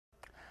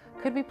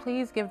Could we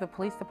please give the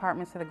police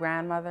departments to the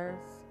grandmothers?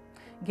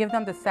 Give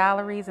them the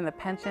salaries and the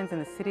pensions and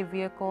the city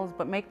vehicles,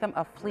 but make them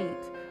a fleet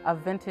of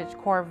vintage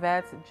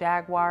Corvettes,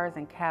 Jaguars,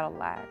 and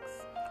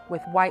Cadillacs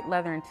with white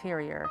leather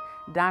interior,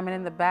 diamond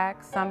in the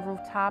back,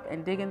 sunroof top,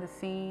 and dig in the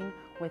scene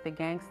with a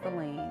gangsta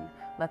lean.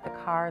 Let the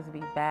cars be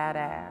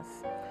badass.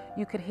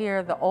 You could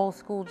hear the old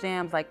school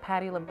jams like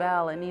Patti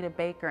LaBelle, Anita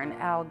Baker, and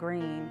Al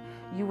Green.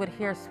 You would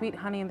hear Sweet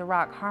Honey in the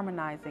Rock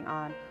harmonizing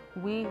on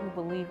 "We Who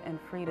Believe in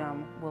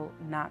Freedom Will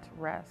Not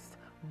Rest,"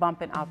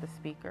 bumping out the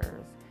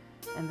speakers.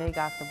 And they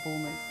got the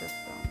booming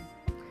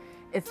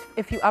system.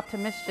 If you up to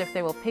mischief,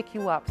 they will pick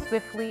you up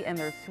swiftly in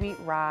their sweet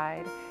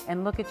ride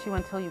and look at you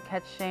until you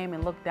catch shame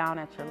and look down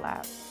at your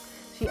lap.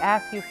 She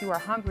asks you if you are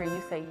hungry and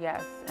you say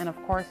yes, and of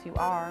course you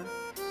are.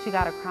 She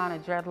got a crown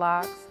of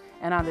dreadlocks,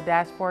 and on the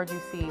dashboard you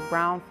see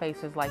brown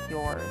faces like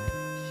yours,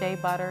 shea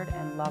buttered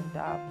and loved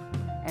up.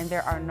 And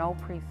there are no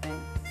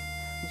precincts,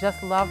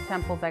 just love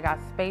temples that got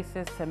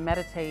spaces to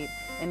meditate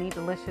and eat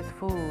delicious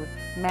food: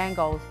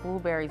 mangoes,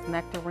 blueberries,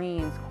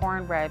 nectarines,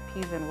 cornbread,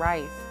 peas and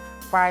rice,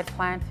 fried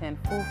plantain,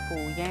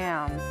 fufu,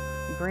 yams,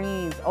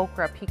 greens,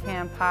 okra,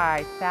 pecan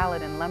pie,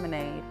 salad, and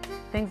lemonade,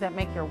 things that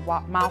make your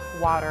mouth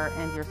water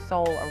and your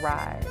soul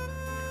arrive.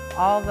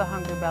 All the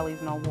hungry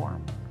bellies know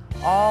warmth.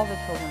 All the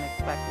children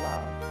expect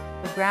love.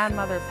 The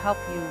grandmothers help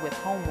you with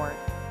homework,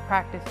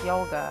 practice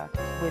yoga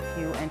with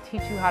you, and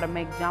teach you how to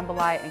make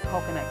jambalaya and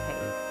coconut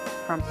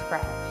cake from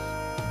scratch.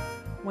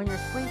 When you're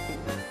sleepy,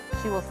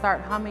 she will start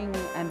humming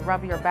and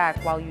rub your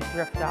back while you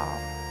drift off.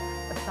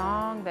 A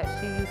song that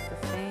she used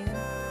to sing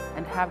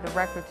and have the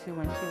record to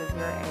when she was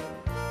your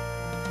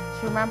age.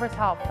 She remembers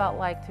how it felt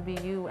like to be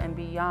you and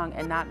be young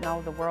and not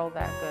know the world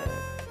that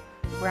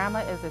good. Grandma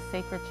is a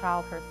sacred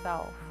child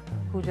herself,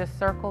 who just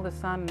circled the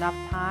sun enough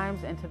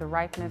times into the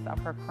ripeness of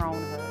her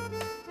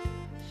cronehood.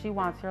 She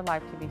wants your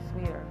life to be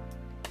sweeter.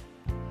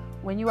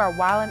 When you are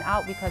wilding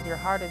out because your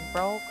heart is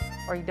broke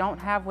or you don't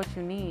have what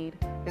you need,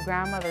 the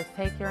grandmothers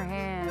take your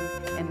hand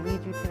and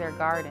lead you to their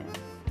gardens.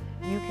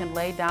 You can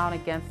lay down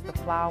against the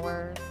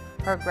flowers,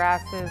 her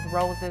grasses,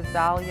 roses,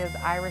 dahlias,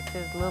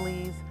 irises,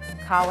 lilies,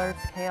 collards,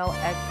 kale,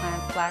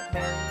 eggplant,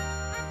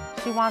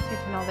 blackberries. She wants you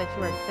to know that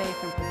you are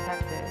safe and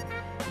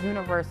protected,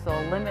 universal,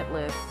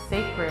 limitless,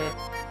 sacred.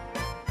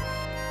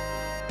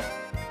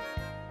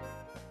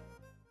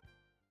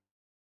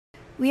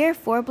 We are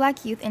 4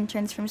 Black youth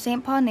interns from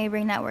St. Paul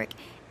Neighboring Network,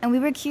 and we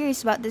were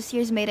curious about this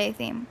year's MayDay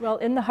theme. Well,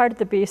 In the Heart of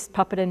the Beast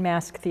Puppet and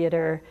Mask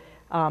Theater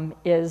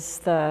is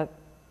the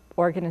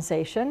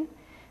organization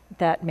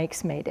that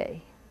makes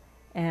MayDay.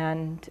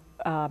 And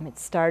it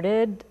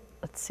started,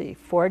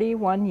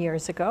 41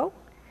 years ago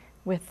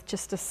with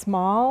just a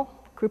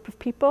small group of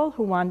people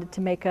who wanted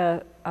to make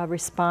a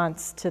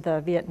response to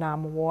the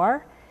Vietnam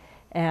War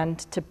and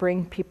to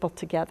bring people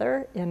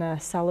together in a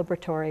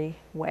celebratory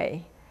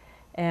way.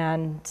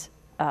 And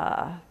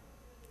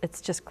it's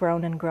just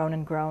grown and grown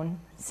and grown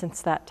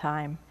since that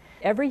time.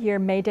 Every year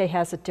MayDay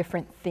has a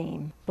different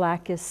theme.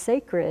 Black is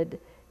Sacred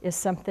is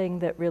something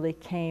that really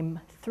came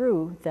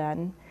through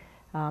then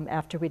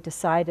after we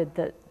decided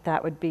that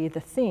that would be the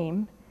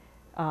theme.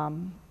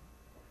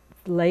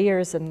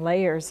 Layers and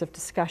layers of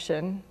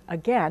discussion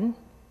again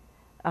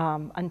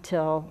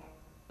until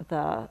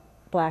the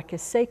Black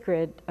is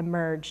Sacred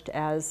emerged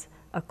as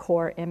a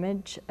core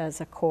image,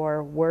 as a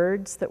core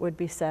words that would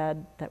be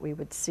said, that we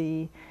would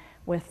see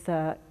with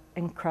the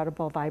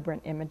incredible,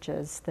 vibrant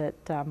images that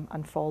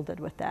unfolded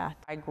with that.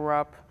 I grew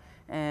up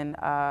in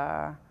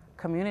a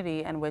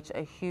community in which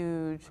a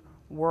huge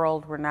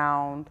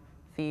world-renowned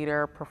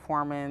theater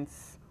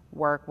performance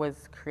work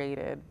was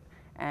created.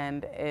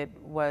 And it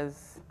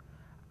was,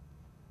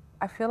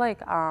 I feel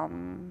like,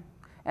 an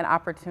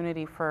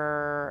opportunity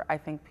for, I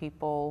think,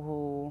 people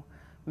who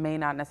may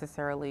not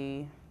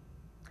necessarily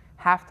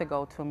have to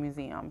go to a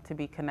museum to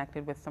be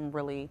connected with some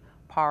really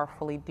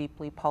powerfully,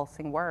 deeply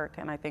pulsing work.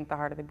 And I think the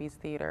Heart of the Beast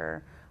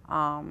Theater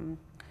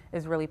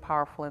is really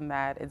powerful in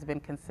that it's been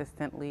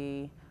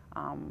consistently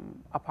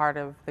a part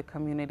of the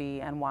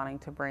community and wanting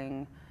to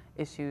bring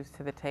issues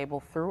to the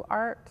table through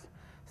art.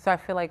 So I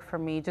feel like for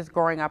me, just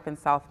growing up in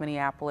South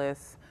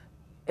Minneapolis,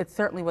 it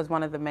certainly was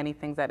one of the many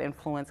things that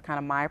influenced kind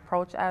of my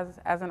approach as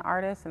an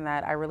artist, and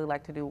that I really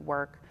like to do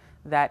work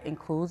that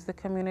includes the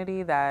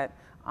community, that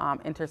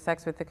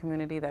intersects with the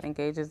community, that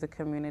engages the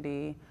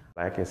community.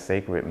 Black is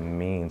Sacred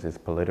means it's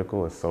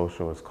political, it's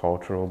social, it's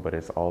cultural, but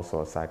it's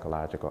also a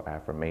psychological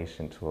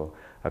affirmation to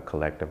a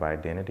collective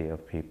identity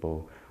of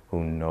people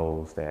who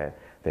knows that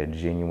their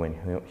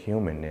genuine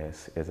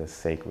humanness is a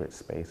sacred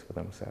space for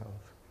themselves.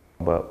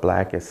 But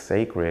Black is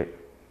Sacred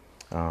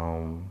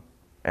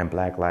and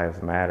Black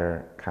Lives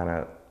Matter kind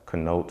of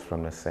connotes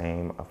from the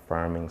same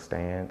affirming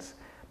stance.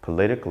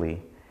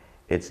 Politically,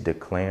 it's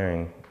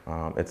declaring,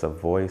 it's a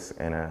voice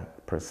and a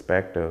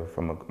perspective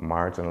from a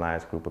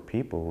marginalized group of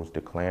people who's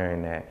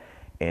declaring that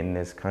in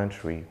this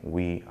country,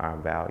 we are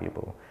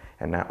valuable.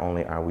 And not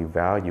only are we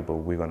valuable,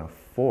 we're gonna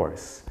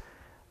force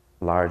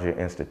larger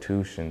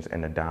institutions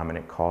and the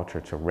dominant culture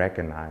to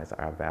recognize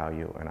our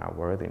value and our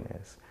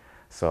worthiness.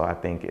 So I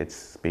think it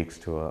speaks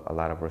to a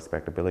lot of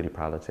respectability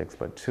politics.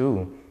 But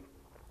two,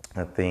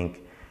 I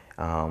think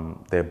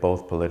they're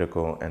both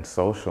political and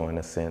social in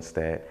the sense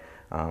that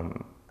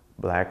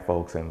Black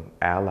folks and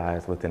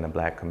allies within the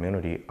Black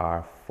community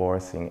are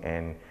forcing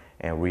and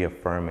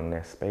reaffirming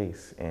their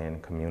space in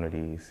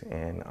communities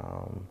and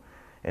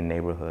in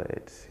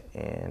neighborhoods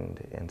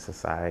and in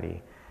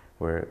society.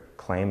 We're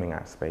claiming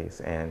our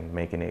space and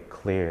making it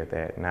clear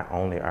that not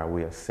only are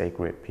we a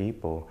sacred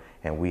people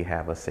and we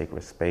have a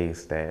sacred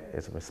space that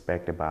is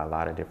respected by a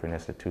lot of different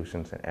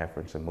institutions and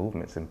efforts and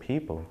movements and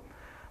people,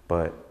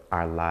 but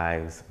our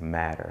lives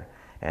matter.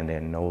 And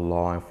then no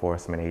law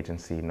enforcement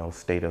agency, no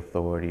state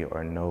authority,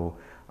 or no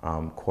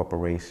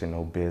corporation,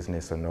 no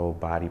business, or no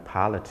body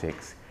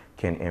politics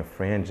can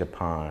infringe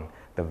upon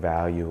the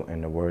value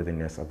and the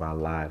worthiness of our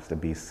lives to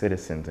be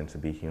citizens and to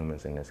be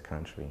humans in this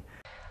country.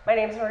 My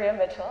name is Maria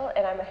Mitchell,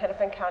 and I'm a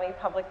Hennepin County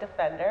Public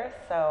Defender.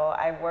 So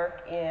I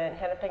work in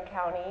Hennepin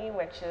County,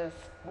 which is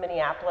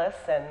Minneapolis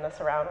and the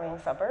surrounding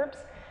suburbs.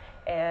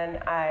 And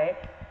I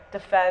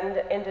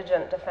defend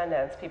indigent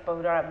defendants, people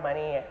who don't have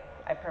money.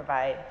 I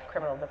provide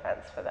criminal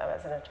defense for them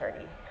as an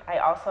attorney. I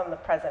also am the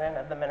president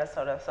of the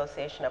Minnesota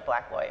Association of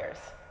Black Lawyers.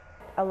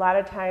 A lot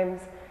of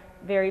times,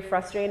 very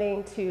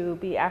frustrating to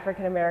be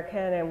African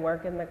American and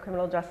work in the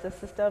criminal justice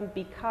system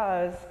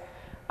because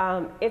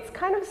it's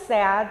kind of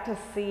sad to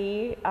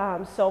see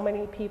so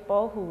many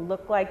people who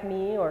look like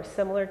me or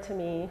similar to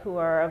me who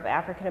are of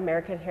African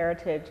American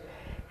heritage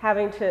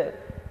having to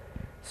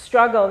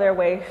struggle their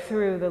way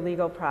through the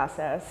legal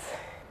process.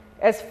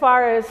 As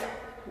far as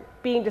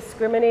being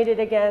discriminated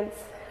against,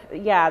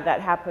 yeah,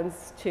 that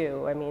happens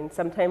too. I mean,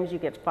 sometimes you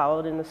get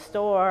followed in the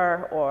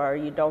store or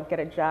you don't get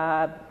a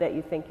job that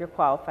you think you're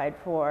qualified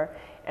for,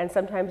 and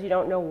sometimes you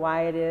don't know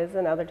why it is,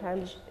 and other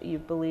times you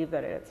believe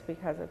that it's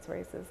because it's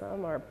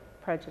racism or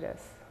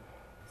prejudice.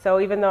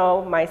 So even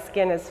though my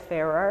skin is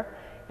fairer,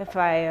 if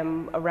I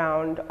am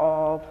around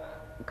all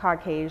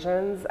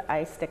Caucasians,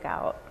 I stick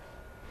out.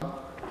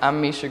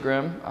 I'm Misha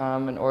Grimm.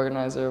 I'm an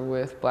organizer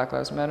with Black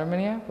Lives Matter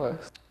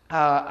Minneapolis.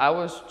 I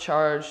was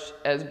charged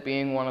as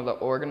being one of the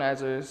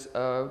organizers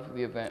of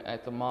the event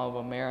at the Mall of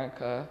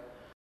America.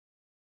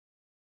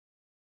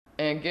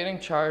 And getting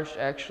charged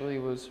actually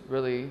was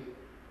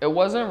it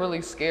wasn't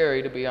really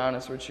scary, to be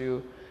honest with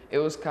you. It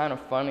was kind of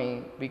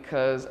funny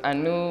because I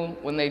knew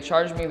when they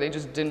charged me, they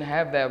just didn't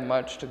have that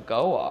much to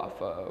go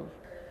off of.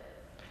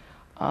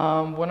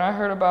 When I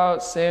heard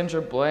about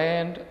Sandra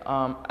Bland,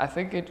 I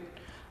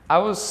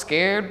was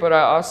scared, but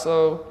I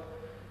also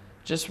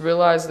just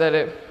realized that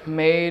it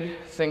made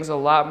things a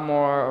lot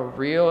more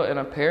real and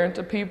apparent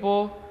to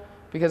people,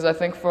 because I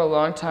think for a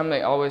long time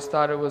they always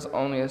thought it was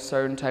only a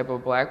certain type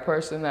of Black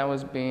person that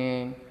was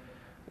being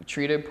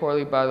treated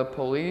poorly by the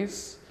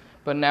police.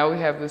 But now we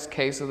have this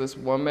case of this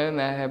woman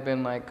that had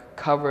been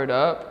covered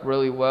up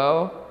really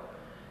well,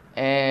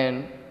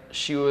 and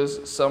she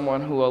was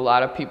someone who a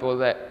lot of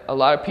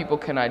people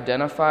can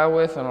identify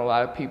with, and a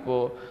lot of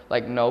people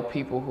know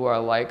people who are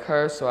like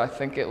her. So I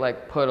think it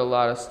put a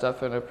lot of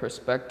stuff into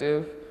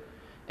perspective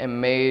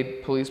and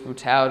made police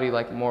brutality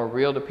more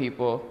real to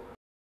people.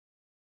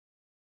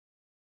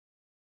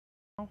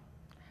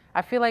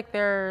 I feel like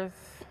there's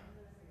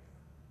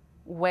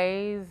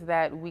ways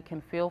that we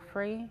can feel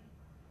free,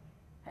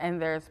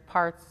 and there's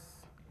parts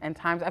and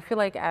times, I feel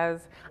like I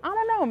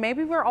don't know,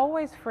 maybe we're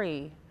always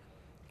free.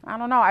 I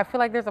don't know, I feel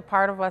like there's a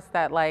part of us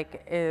that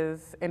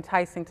is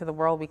enticing to the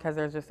world because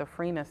there's just a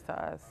freeness to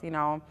us,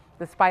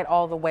 despite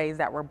all the ways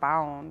that we're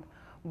bound.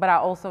 But I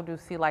also do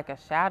see a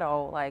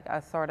shadow,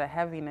 a sort of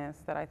heaviness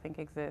that I think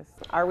exists.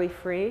 Are we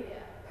free?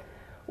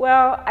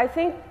 Well, I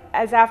think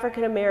as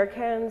African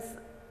Americans,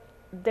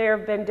 there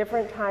have been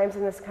different times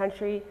in this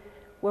country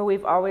where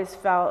we've always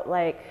felt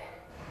like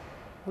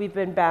we've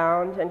been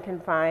bound and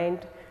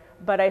confined,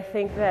 but I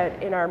think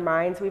that in our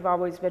minds we've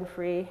always been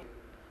free.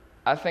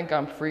 I think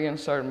I'm free in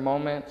certain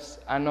moments.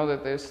 I know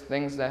that there's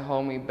things that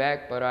hold me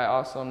back, but I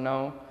also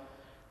know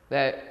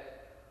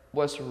that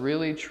what's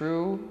really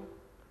true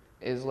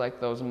is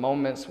those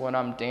moments when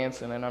I'm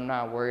dancing and I'm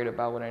not worried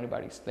about what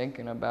anybody's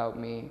thinking about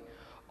me,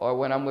 or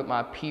when I'm with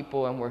my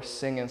people and we're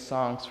singing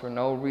songs for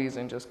no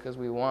reason just because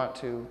we want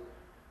to.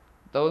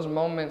 Those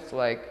moments,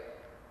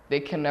 they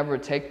can never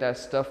take that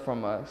stuff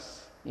from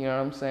us. You know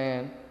what I'm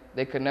saying?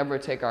 They could never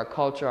take our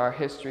culture, our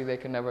history. They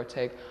could never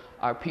take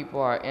our people,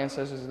 our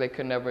ancestors. They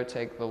could never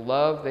take the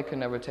love. They could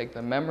never take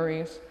the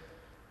memories.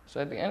 So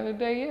at the end of the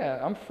day,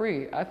 yeah, I'm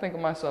free. I think of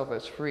myself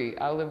as free.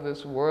 I live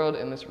this world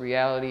and this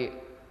reality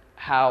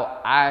how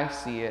I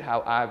see it,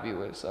 how I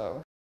view it,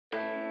 so.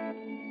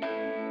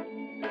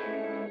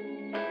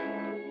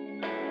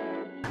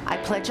 I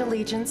pledge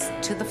allegiance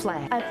to the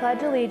flag. I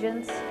pledge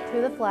allegiance to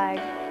the flag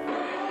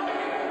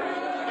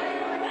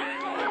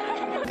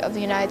of the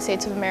United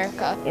States of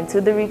America and to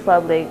the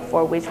republic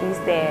for which we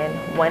stand,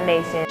 one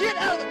nation. Get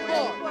out of the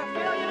car!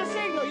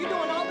 You're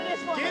doing all of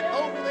this for Get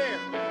over there!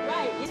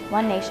 Right.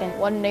 One nation.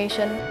 One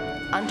nation.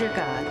 Under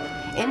God,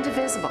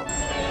 indivisible.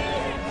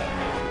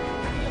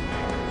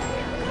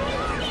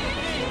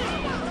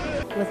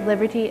 With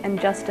liberty and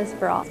justice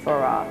for all.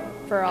 For all.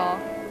 for all.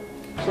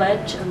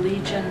 Pledge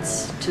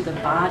allegiance to the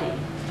body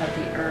of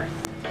the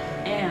earth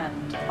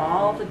and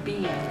all the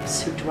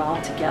beings who dwell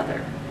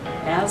together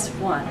as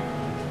one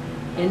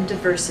in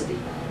diversity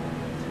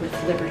with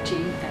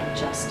liberty and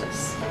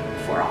justice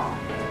for all.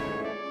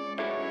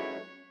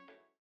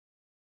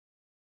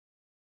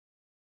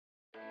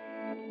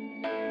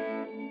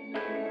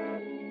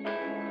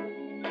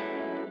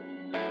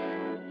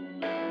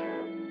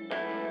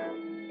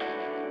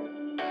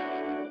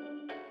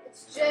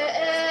 It's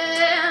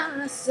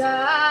genocide,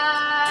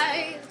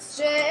 it's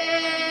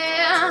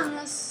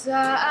genocide.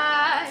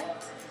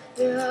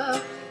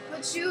 They'll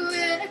put you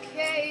in a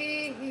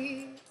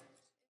cage.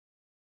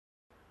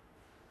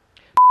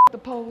 The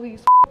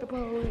police, the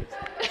police.